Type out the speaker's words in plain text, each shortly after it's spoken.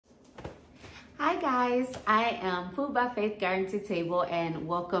Hi guys, I am Food by Faith Garden to Table and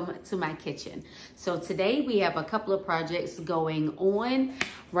welcome to my kitchen. So today we have a couple of projects going on.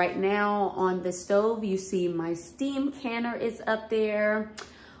 Right now on the stove you see my steam canner is up there.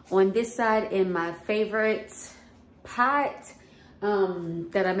 On this side in my favorite pot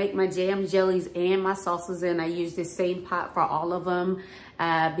that I make my jams, jellies, and my salsas in. I use the same pot for all of them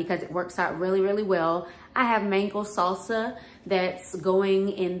because it works out really well. I have mango salsa that's going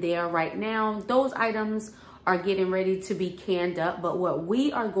in there right now. Those items are getting ready to be canned up, but what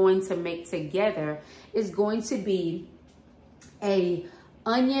we are going to make together is going to be a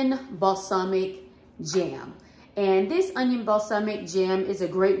onion balsamic jam. And this onion balsamic jam is a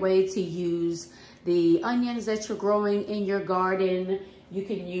great way to use the onions that you're growing in your garden. You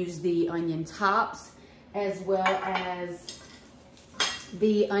can use the onion tops as well as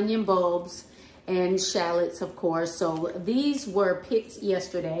the onion bulbs and shallots, of course. So these were picked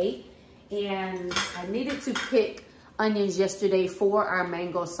yesterday, and I needed to pick onions yesterday for our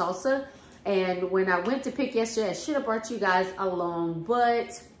mango salsa. And when I went to pick yesterday, I should have brought you guys along,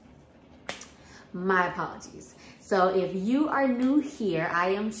 but my apologies. So if you are new here, I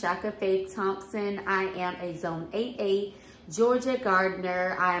am Shaka Faith Thompson. I am a Zone 8A Georgia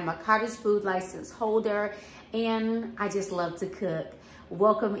gardener. I am a cottage food license holder, and I just love to cook.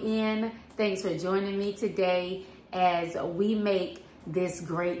 Welcome in. Thanks for joining me today as we make this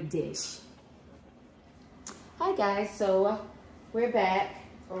great dish. Hi guys, so we're back.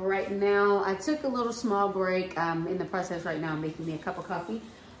 Right now, I took a little small break. I'm in the process right now of making me a cup of coffee,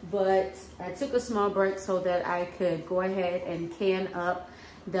 but I took a small break so that I could go ahead and can up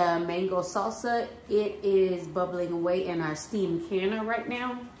the mango salsa. It is bubbling away in our steam canner right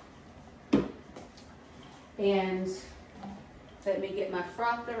now. And let me get my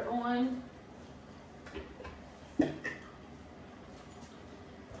frother on.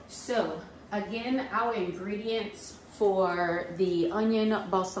 So again, our ingredients for the onion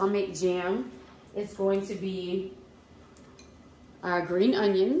balsamic jam is going to be our green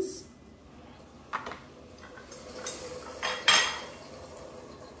onions.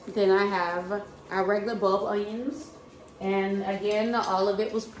 Then I have our regular bulb onions. And again, all of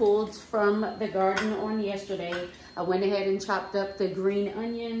it was pulled from the garden on yesterday. I went ahead and chopped up the green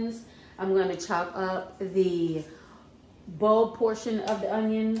onions. I'm going to chop up the bulb portion of the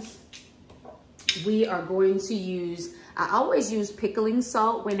onions. We are going to use, I always use pickling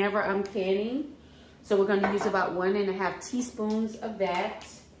salt whenever I'm canning. So we're going to use about 1.5 teaspoons of that.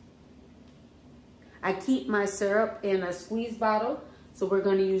 I keep my syrup in a squeeze bottle. So we're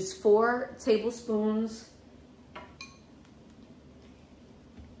going to use 4 tablespoons.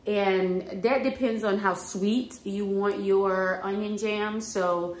 And that depends on how sweet you want your onion jam.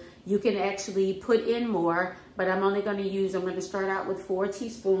 So you can actually put in more, but I'm only going to use, I'm going to start out with 4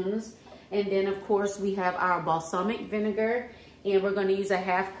 teaspoons. And then of course we have our balsamic vinegar, and we're going to use a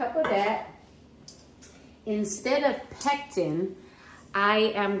 1/2 cup of that. Instead of pectin,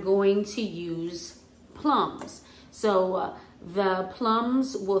 I am going to use plums. So the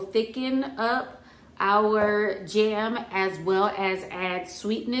plums will thicken up our jam as well as add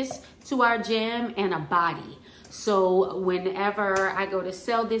sweetness to our jam and a body. So whenever I go to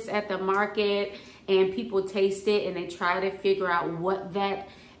sell this at the market and people taste it and they try to figure out what that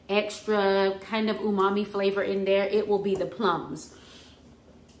extra kind of umami flavor in there, it will be the plums.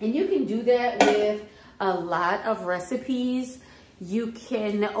 And you can do that with a lot of recipes. You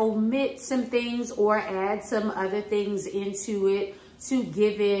can omit some things or add some other things into it to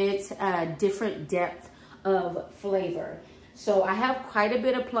give it a different depth of flavor. So I have quite a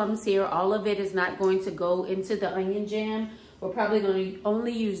bit of plums here. All of it is not going to go into the onion jam. We're probably going to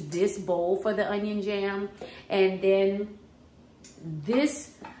only use this bowl for the onion jam. And then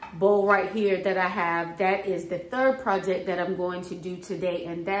this bowl right here that I have, that is the third project that I'm going to do today,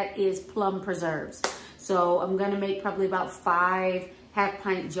 and that is plum preserves. So I'm going to make probably about 5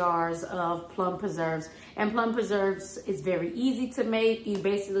 half-pint jars of plum preserves. And plum preserves is very easy to make. You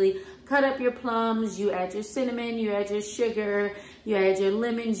basically cut up your plums, you add your cinnamon, you add your sugar, you add your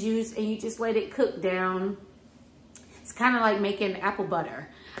lemon juice, and you just let it cook down. It's kind of like making apple butter.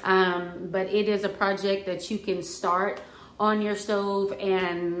 But it is a project that you can start on your stove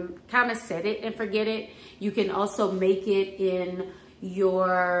and kind of set it and forget it. You can also make it in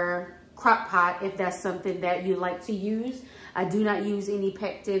your crock pot if that's something that you like to use. I do not use any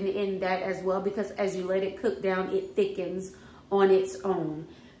pectin in that as well because as you let it cook down, it thickens on its own.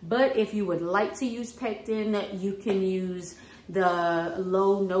 But if you would like to use pectin, you can use the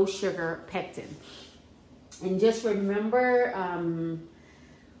low, no sugar pectin. And just remember,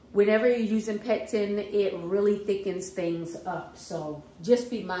 whenever you're using pectin, it really thickens things up. So just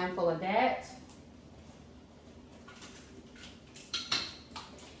be mindful of that.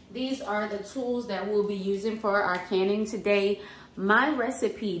 These are the tools that we'll be using for our canning today. My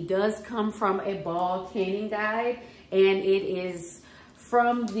recipe does come from a ball canning guide, and it is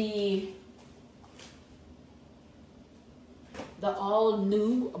from the all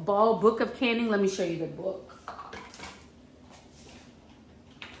new Ball Book of Canning. Let me show you the book.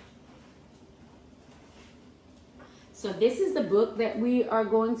 So this is the book that we are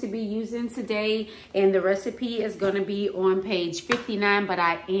going to be using today, and the recipe is going to be on page 59, but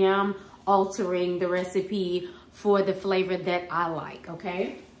I am altering the recipe for the flavor that I like,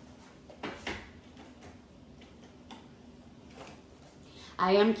 okay?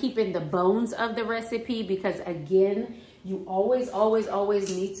 I am keeping the bones of the recipe because, again, you always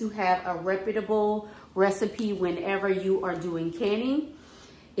need to have a reputable recipe whenever you are doing canning.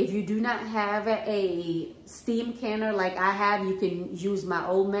 If you do not have a steam canner like I have, you can use my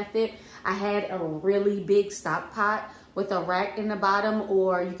old method. I had a really big stock pot with a rack in the bottom,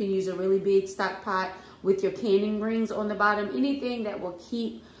 or you can use a really big stock pot with your canning rings on the bottom. Anything that will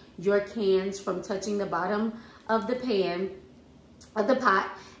keep your cans from touching the bottom of the pan, of the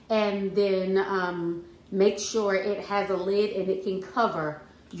pot, and then make sure it has a lid and it can cover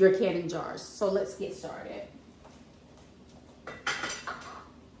your canning jars. So let's get started.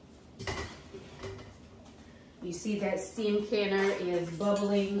 You see that steam canner is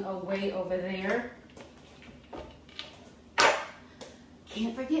bubbling away over there.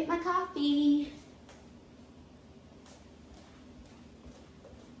 Can't forget my coffee.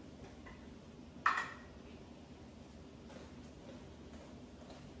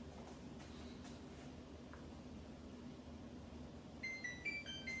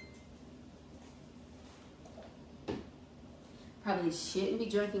 Probably shouldn't be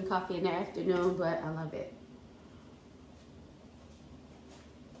drinking coffee in the afternoon, but I love it.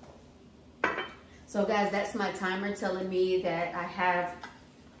 So guys, that's my timer telling me that I have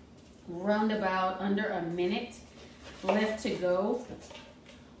roundabout under a minute left to go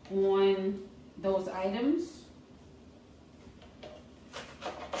on those items.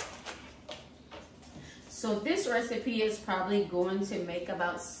 So this recipe is probably going to make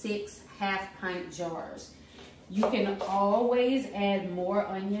about 6 half-pint jars. You can always add more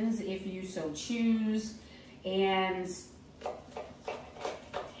onions if you so choose, and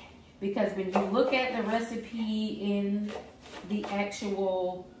because when you look at the recipe in the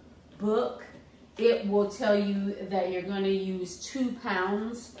actual book, it will tell you that you're going to use 2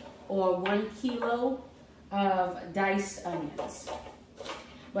 pounds or 1 kilo of diced onions.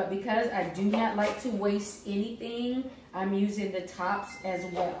 But because I do not like to waste anything, I'm using the tops as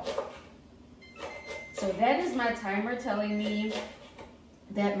well. So that is my timer telling me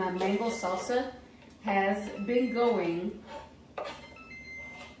that my mango salsa has been going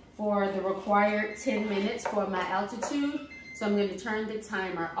for the required 10 minutes for my altitude. So I'm going to turn the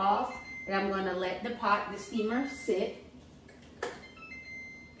timer off, and I'm going to let the pot, the steamer, sit.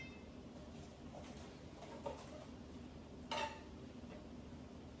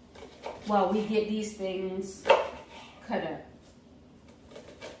 While we get these things cut up.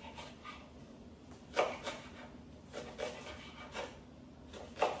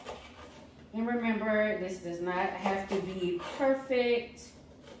 And remember, this does not have to be perfect,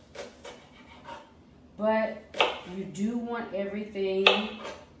 but you do want everything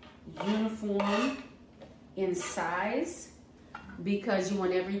uniform in size because you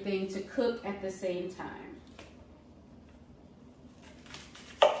want everything to cook at the same time.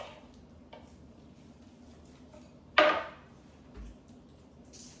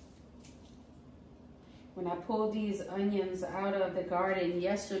 When I pulled these onions out of the garden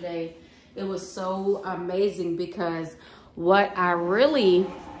yesterday, it was so amazing because what I really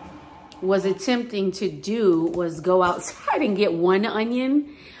was attempting to do was go outside and get 1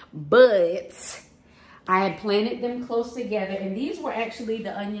 onion, but I had planted them close together, and these were actually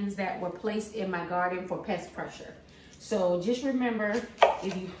the onions that were placed in my garden for pest pressure. So just remember,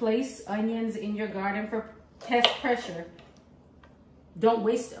 if you place onions in your garden for pest pressure, don't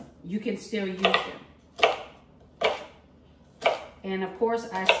waste them. You can still use them. And of course,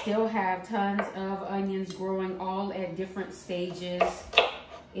 I still have tons of onions growing all at different stages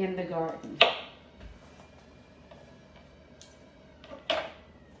in the garden.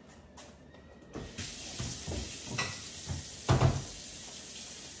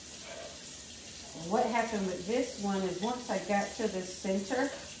 What happened with this one is once I got to the center,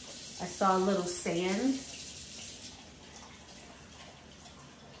 I saw a little sand.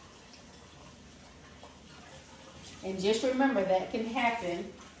 And just remember, that can happen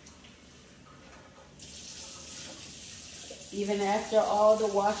even after all the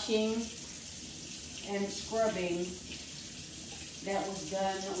washing and scrubbing that was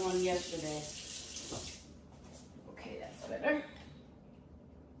done on yesterday. Okay, that's better.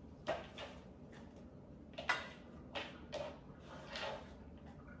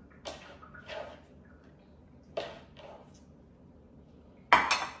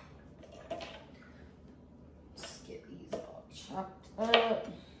 Let's get these all chopped up.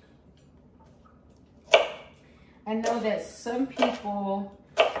 I know that some people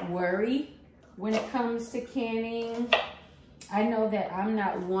worry when it comes to canning. I know that I'm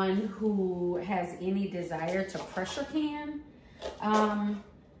not one who has any desire to pressure can,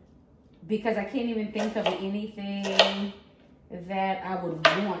 because I can't even think of anything that I would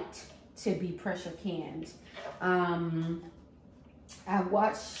want to be pressure canned. I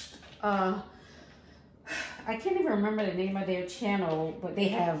watched, I can't even remember the name of their channel, but they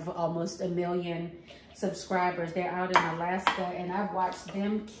have almost 1 million subscribers. They're out in Alaska, and I've watched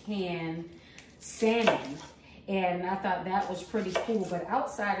them can salmon, and I thought that was pretty cool. But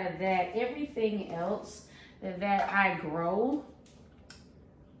outside of that, everything else that I grow,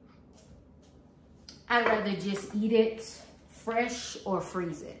 I'd rather just eat it fresh or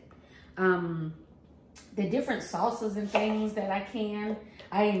freeze it. The different salsas and things that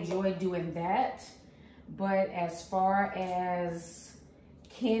I enjoy doing that. But as far as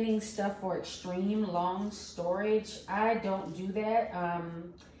canning stuff for extreme long storage, I don't do that.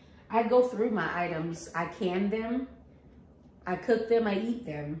 I go through my items. I can them, I cook them, I eat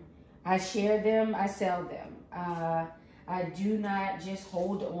them, I share them, I sell them. I do not just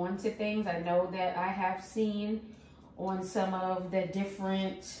hold on to things. I know that I have seen on some of the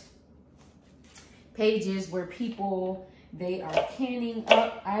different pages where people, they are canning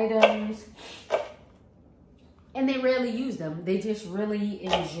up items and they rarely use them. They just really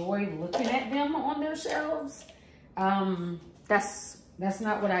enjoy looking at them on their shelves. That's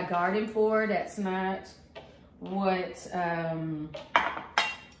not what I garden for. That's not what I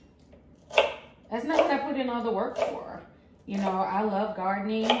put in all the work for. You know, I love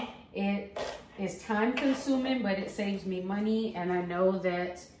gardening. It is time consuming, but it saves me money. And I know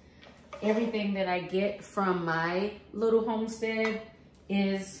that everything that I get from my little homestead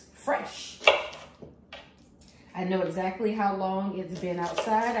is fresh. I know exactly how long it's been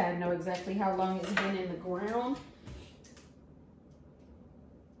outside. I know exactly how long it's been in the ground.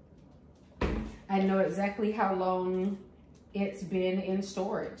 I know exactly how long it's been in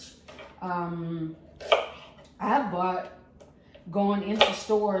storage. I bought going into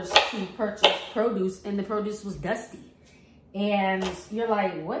stores to purchase produce, and the produce was dusty. And you're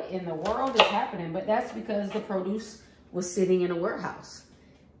like, what in the world is happening? But that's because the produce was sitting in a warehouse.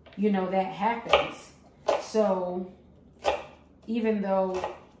 You know, that happens. So even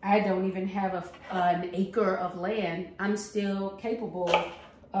though I don't even have an acre of land, I'm still capable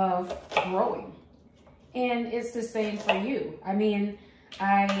of growing. And it's the same for you. I mean,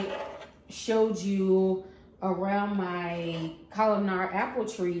 I showed you around my columnar apple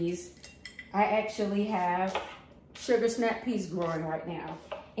trees, I actually have sugar snap peas growing right now.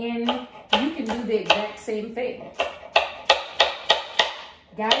 And you can do the exact same thing.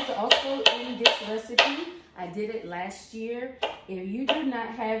 Guys, also in this recipe, I did it last year. If you do not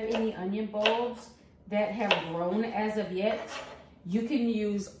have any onion bulbs that have grown as of yet, you can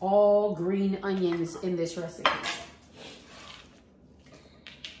use all green onions in this recipe.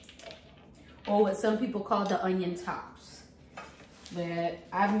 Or what some people call the onion tops. But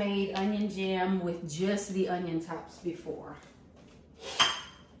I've made onion jam with just the onion tops before.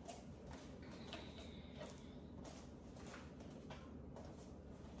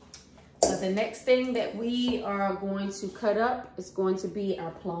 So the next thing that we are going to cut up is going to be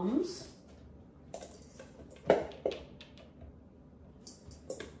our plums.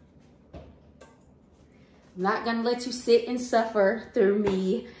 I'm not gonna let you sit and suffer through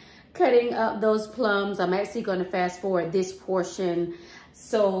me cutting up those plums. I'm actually gonna fast forward this portion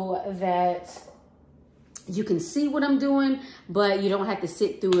so that you can see what I'm doing, but you don't have to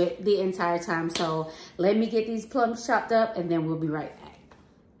sit through it the entire time. So let me get these plums chopped up and then we'll be right back.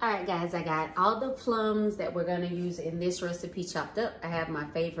 All right, guys, I got all the plums that we're gonna use in this recipe chopped up. I have my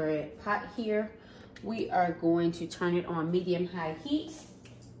favorite pot here. We are going to turn it on medium-high heat.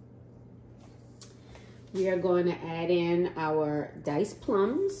 We are going to add in our diced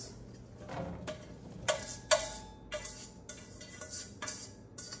plums.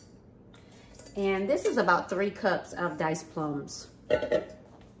 And this is about 3 cups of diced plums.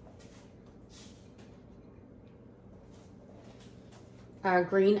 Our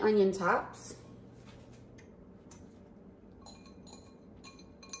green onion tops.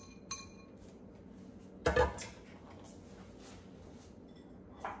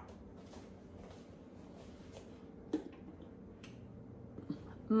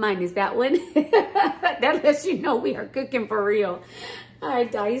 minus that one. That lets you know we are cooking for real. Our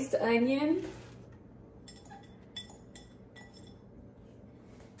diced onion.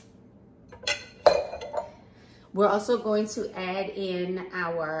 We're also going to add in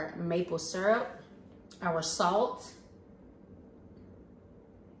our maple syrup, our salt,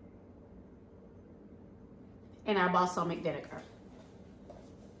 and our balsamic vinegar.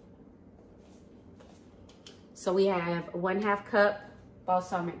 So we have 1/2 cup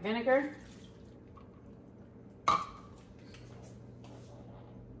balsamic vinegar,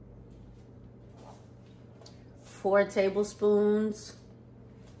 4 tablespoons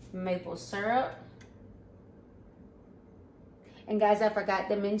maple syrup. And guys, I forgot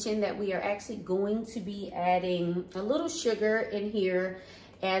to mention that we are actually going to be adding a little sugar in here,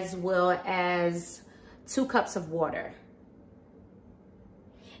 as well as 2 cups of water.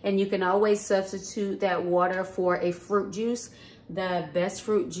 And you can always substitute that water for a fruit juice. The best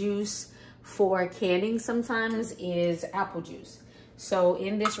fruit juice for canning sometimes is apple juice. So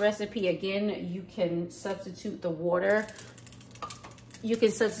in this recipe, again, you can substitute the water. You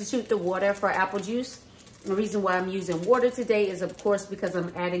can substitute the water for apple juice. The reason why I'm using water today is, of course, because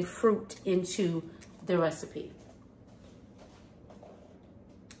I'm adding fruit into the recipe.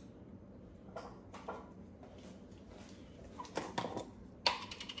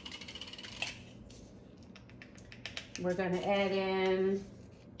 We're going to add in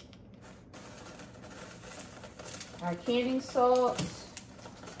our canning salt.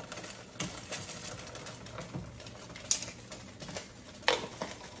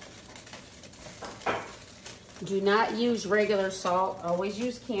 Do not use regular salt. Always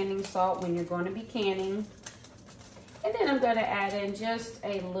use canning salt when you're going to be canning. And then I'm going to add in just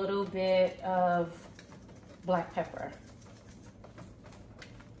a little bit of black pepper.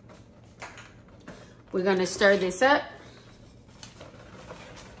 We're going to stir this up.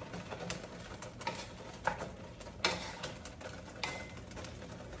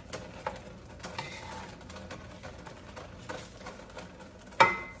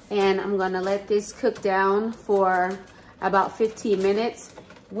 And I'm gonna let this cook down for about 15 minutes.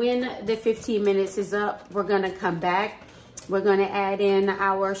 When the 15 minutes is up, we're gonna come back. We're gonna add in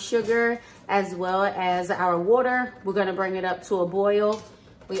our sugar as well as our water. We're gonna bring it up to a boil.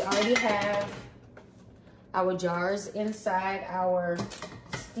 We already have our jars inside our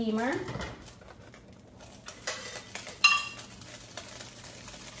steamer.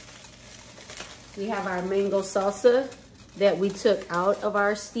 We have our mango salsa that we took out of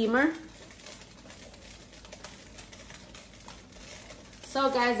our steamer. So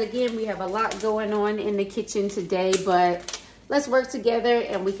guys, again, we have a lot going on in the kitchen today, but let's work together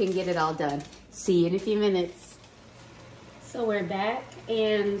and we can get it all done. See you in a few minutes. So we're back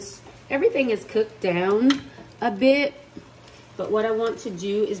and everything is cooked down a bit, but what I want to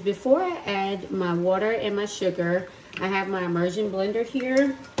do is, before I add my water and my sugar, I have my immersion blender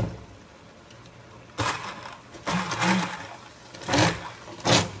here.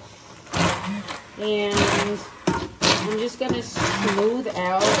 And I'm just gonna smooth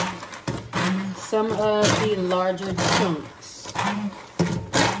out some of the larger chunks.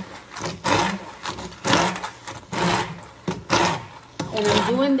 And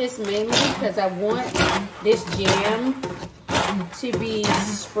I'm doing this mainly because I want this jam to be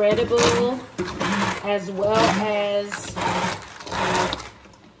spreadable, as well as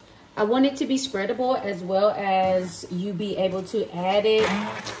I want it to be spreadable, as well as you be able to add it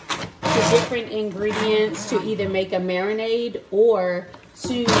to different ingredients to either make a marinade or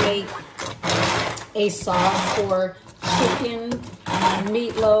to make a sauce for chicken,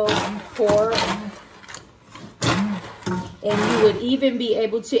 meatloaf, pork. And you would even be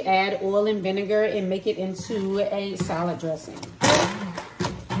able to add oil and vinegar and make it into a salad dressing.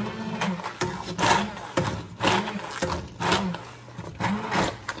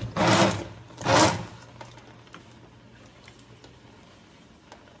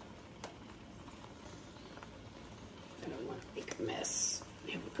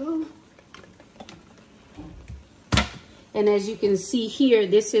 And as you can see here,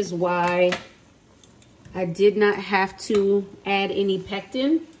 this is why I did not have to add any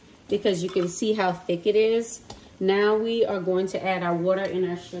pectin, because you can see how thick it is. Now we are going to add our water and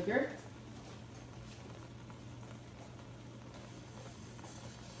our sugar.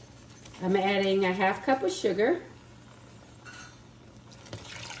 I'm adding a 1/2 cup of sugar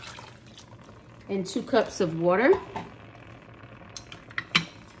and 2 cups of water.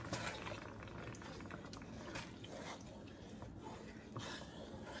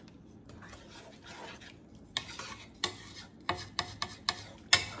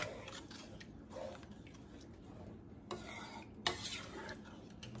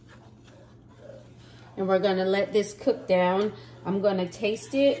 And we're gonna let this cook down. I'm gonna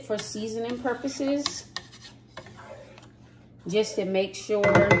taste it for seasoning purposes, just to make sure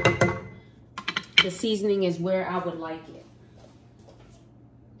the seasoning is where I would like it.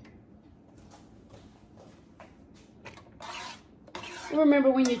 And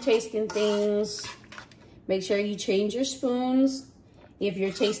remember, when you're tasting things, make sure you change your spoons if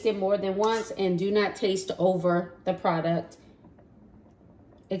you're tasting more than once, and do not taste over the product,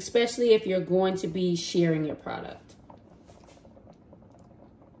 especially if you're going to be sharing your product.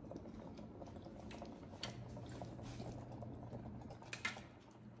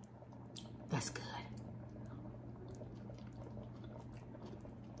 That's good.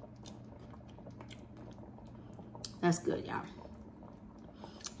 That's good, y'all.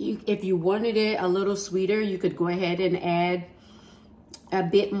 If you wanted it a little sweeter, you could go ahead and add a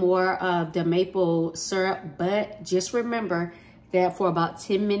bit more of the maple syrup, but just remember that for about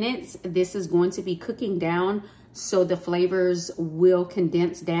 10 minutes, this is going to be cooking down, so the flavors will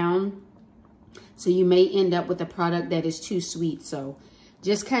condense down. So you may end up with a product that is too sweet. So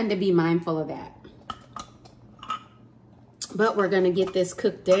just kind of be mindful of that. But we're gonna get this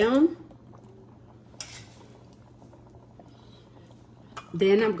cooked down.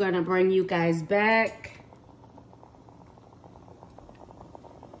 Then I'm gonna bring you guys back.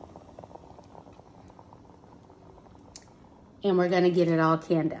 And we're gonna get it all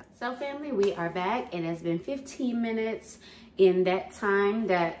canned up. So family, we are back. It has been 15 minutes. In that time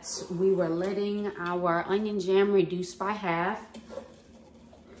that we were letting our onion jam reduce by half,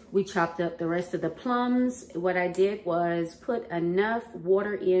 we chopped up the rest of the plums. What I did was put enough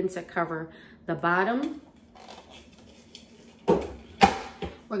water in to cover the bottom.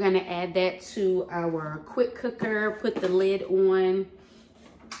 We're gonna add that to our quick cooker, put the lid on,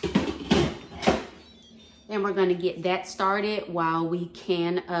 and we're gonna get that started while we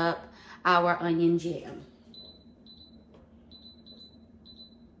can up our onion jam.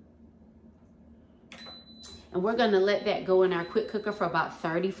 And we're gonna let that go in our quick cooker for about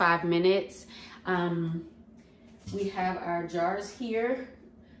 35 minutes. We have our jars here.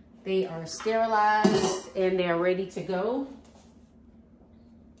 They are sterilized and they're ready to go.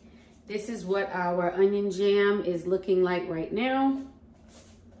 This is what our onion jam is looking like right now.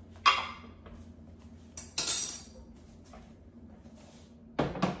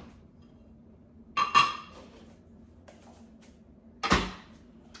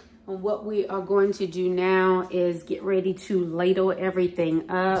 And what we are going to do now is get ready to ladle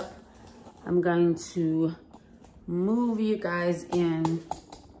everything up. I'm going to move you guys in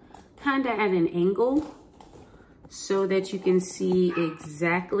kind of at an angle so that you can see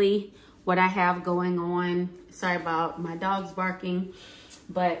exactly what I have going on. Sorry about my dogs barking,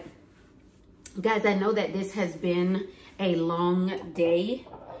 but guys, I know that this has been a long day,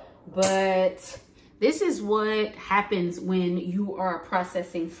 but this is what happens when you are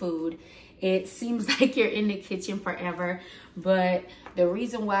processing food. It seems like you're in the kitchen forever, but the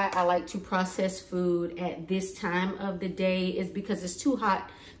reason why I like to process food at this time of the day is because it's too hot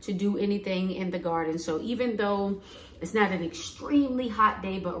to do anything in the garden. So even though it's not an extremely hot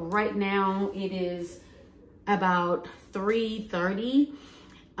day, but right now it is about 3:30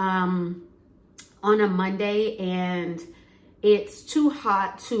 on a Monday, and it's too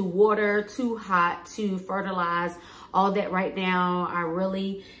hot to water, too hot to fertilize, all that right now. I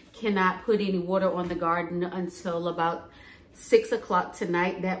really cannot put any water on the garden until about 6 o'clock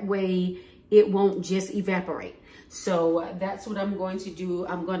tonight. That way it won't just evaporate. So that's what I'm going to do.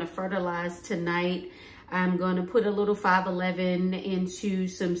 I'm going to fertilize tonight. I'm going to put a little 511 into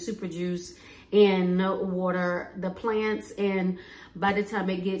some super juice and water the plants. And by the time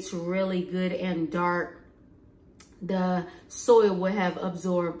it gets really good and dark, the soil will have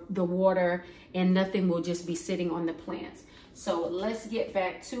absorbed the water and nothing will just be sitting on the plants. So let's get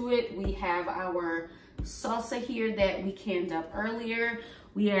back to it. We have our salsa here that we canned up earlier.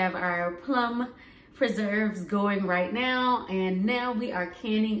 We have our plum preserves going right now. And now we are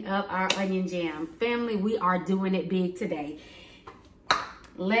canning up our onion jam. Family, we are doing it big today.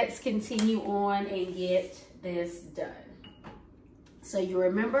 Let's continue on and get this done. So you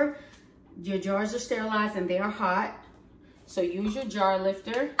remember, your jars are sterilized and they are hot. So use your jar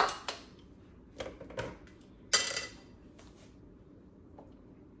lifter.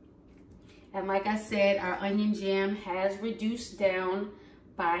 And like I said, our onion jam has reduced down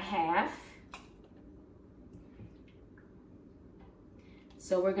by half.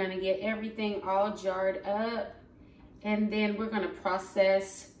 So we're gonna get everything all jarred up, and then we're gonna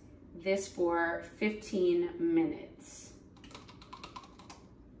process this for 15 minutes.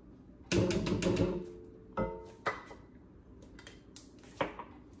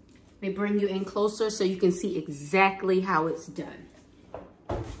 Let me bring you in closer so you can see exactly how it's done.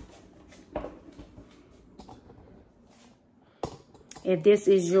 If this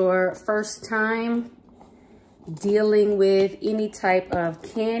is your first time dealing with any type of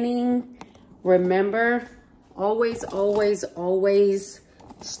canning, remember, always, always, always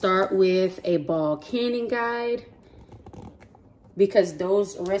start with a ball canning guide, because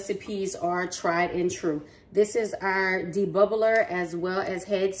those recipes are tried and true. This is our debubbler as well as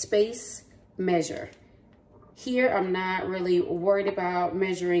headspace measure. Here, I'm not really worried about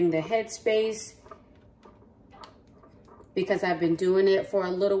measuring the headspace because I've been doing it for a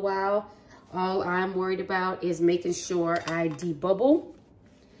little while. All I'm worried about is making sure I debubble.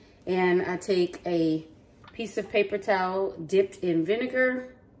 And I take a piece of paper towel dipped in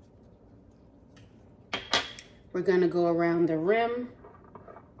vinegar. We're gonna go around the rim.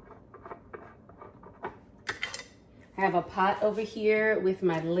 I have a pot over here with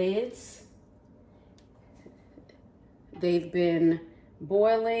my lids. They've been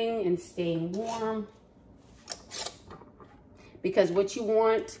boiling and staying warm, because what you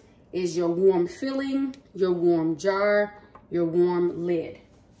want is your warm filling, your warm jar, your warm lid.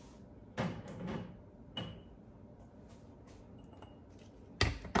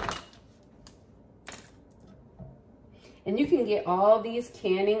 And you can get all these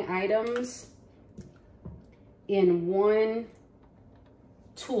canning items in one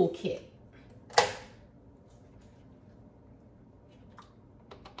toolkit.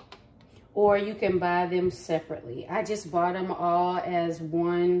 Or you can buy them separately. I just bought them all as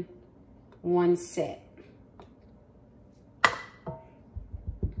one set. Now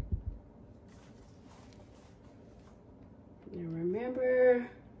remember,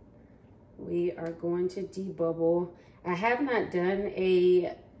 we are going to debubble. I have not done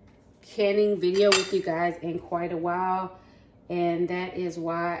a canning video with you guys in quite a while, and that is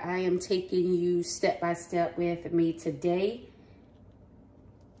why I am taking you step by step with me today.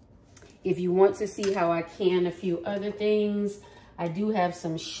 If you want to see how I can a few other things, I do have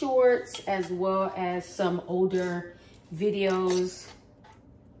some shorts as well as some older videos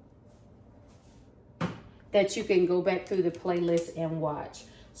that you can go back through the playlist and watch.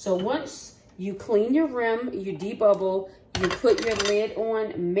 So once you clean your rim, you debubble, you put your lid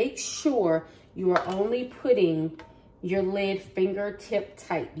on, make sure you are only putting your lid fingertip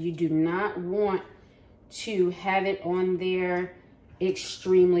tight. You do not want to have it on there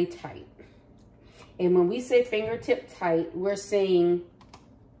extremely tight. And when we say fingertip tight, we're saying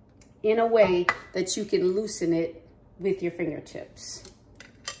in a way that you can loosen it with your fingertips.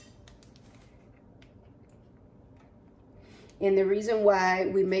 And the reason why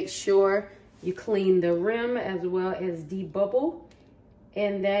we make sure you clean the rim as well as debubble,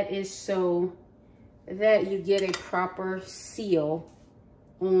 and that is so that you get a proper seal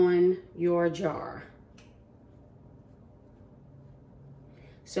on your jar.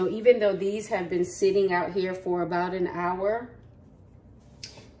 So even though these have been sitting out here for about an hour,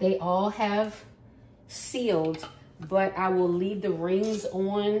 they all have sealed, but I will leave the rings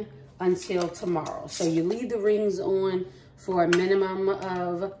on until tomorrow. So you leave the rings on for a minimum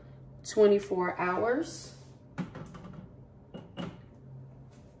of 24 hours.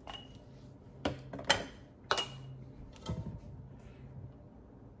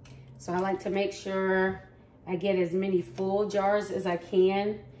 So I like to make sure I get as many full jars as I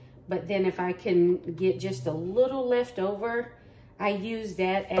can, but then if I can get just a little left over, I use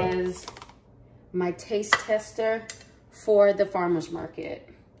that as my taste tester for the farmer's market,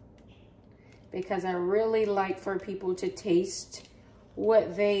 because I really like for people to taste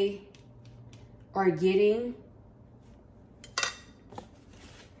what they are getting.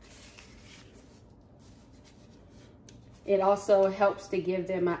 It also helps to give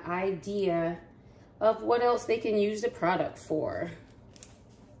them an idea of what else they can use the product for.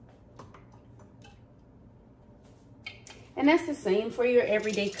 And that's the same for your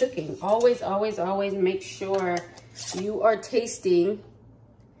everyday cooking. Always, always, always make sure you are tasting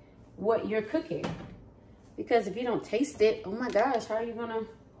what you're cooking. Because if you don't taste it, oh my gosh, how are you gonna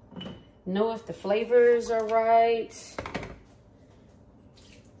know if the flavors are right?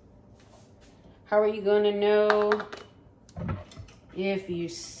 How are you gonna know if you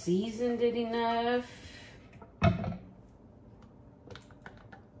seasoned it enough?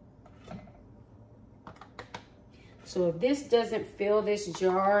 So if this doesn't fill this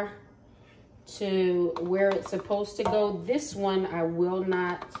jar to where it's supposed to go, this one I will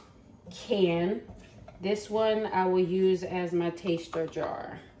not can. This one I will use as my taster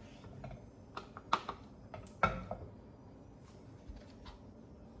jar.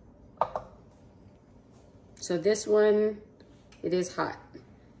 So this one, it is hot.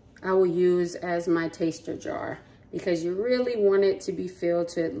 I will use as my taster jar, because you really want it to be filled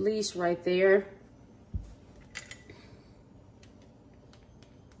to at least right there.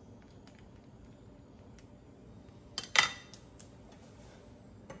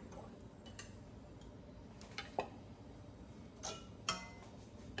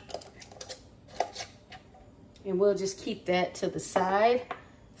 And we'll just keep that to the side.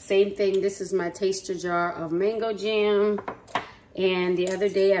 Same thing, this is my taster jar of mango jam. And the other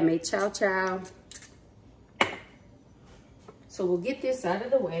day I made chow chow. So we'll get this out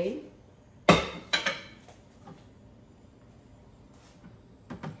of the way.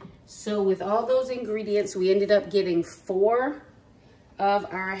 So with all those ingredients, we ended up getting 4 of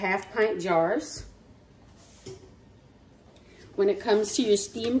our half-pint jars. When it comes to your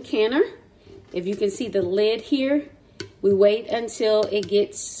steam canner, if you can see the lid here, we wait until it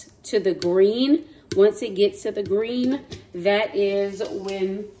gets to the green. Once it gets to the green, that is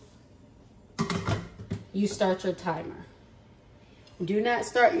when you start your timer. Do not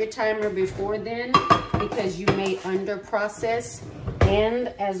start your timer before then, because you may under process. And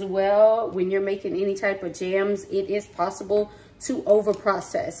as well, when you're making any type of jams, it is possible to over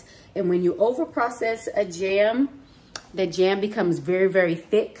process. And when you over process a jam, the jam becomes very, very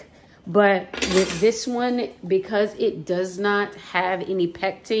thick. But with this one, because it does not have any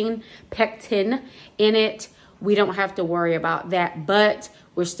pectin in it, we don't have to worry about that, but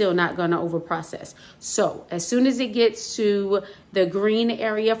we're still not going to over process. So as soon as it gets to the green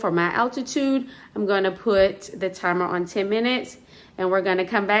area for my altitude, I'm going to put the timer on 10 minutes, and we're going to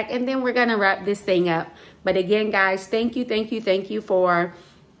come back, and then we're going to wrap this thing up. But again, guys, thank you for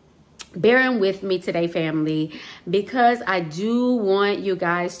bearing with me today, family, because I do want you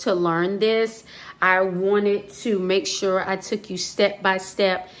guys to learn this. I wanted to make sure I took you step by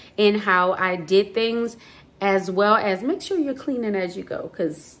step in how I did things, as well as make sure you're cleaning as you go,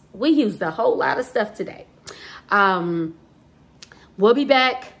 because we used a whole lot of stuff today. We'll be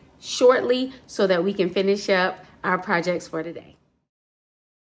back shortly so that we can finish up our projects for today.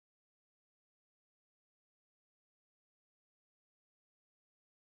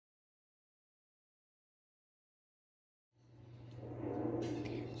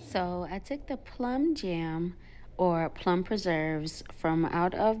 So I took the plum jam or plum preserves from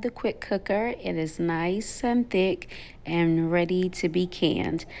out of the quick cooker. It is nice and thick and ready to be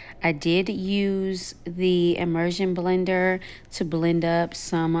canned. I did use the immersion blender to blend up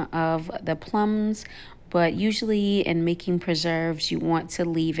some of the plums, but usually in making preserves, you want to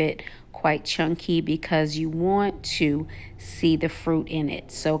leave it quite chunky because you want to see the fruit in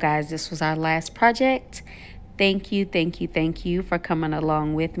it. So guys, this was our last project. Thank you for coming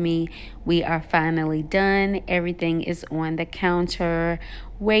along with me. We are finally done. Everything is on the counter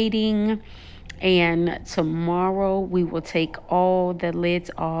waiting. And tomorrow we will take all the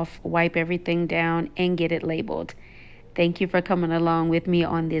lids off, wipe everything down, and get it labeled. Thank you for coming along with me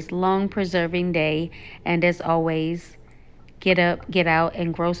on this long preserving day. And as always, get up, get out,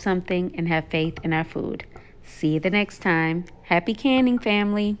 and grow something and have faith in our food. See you the next time. Happy canning,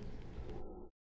 family.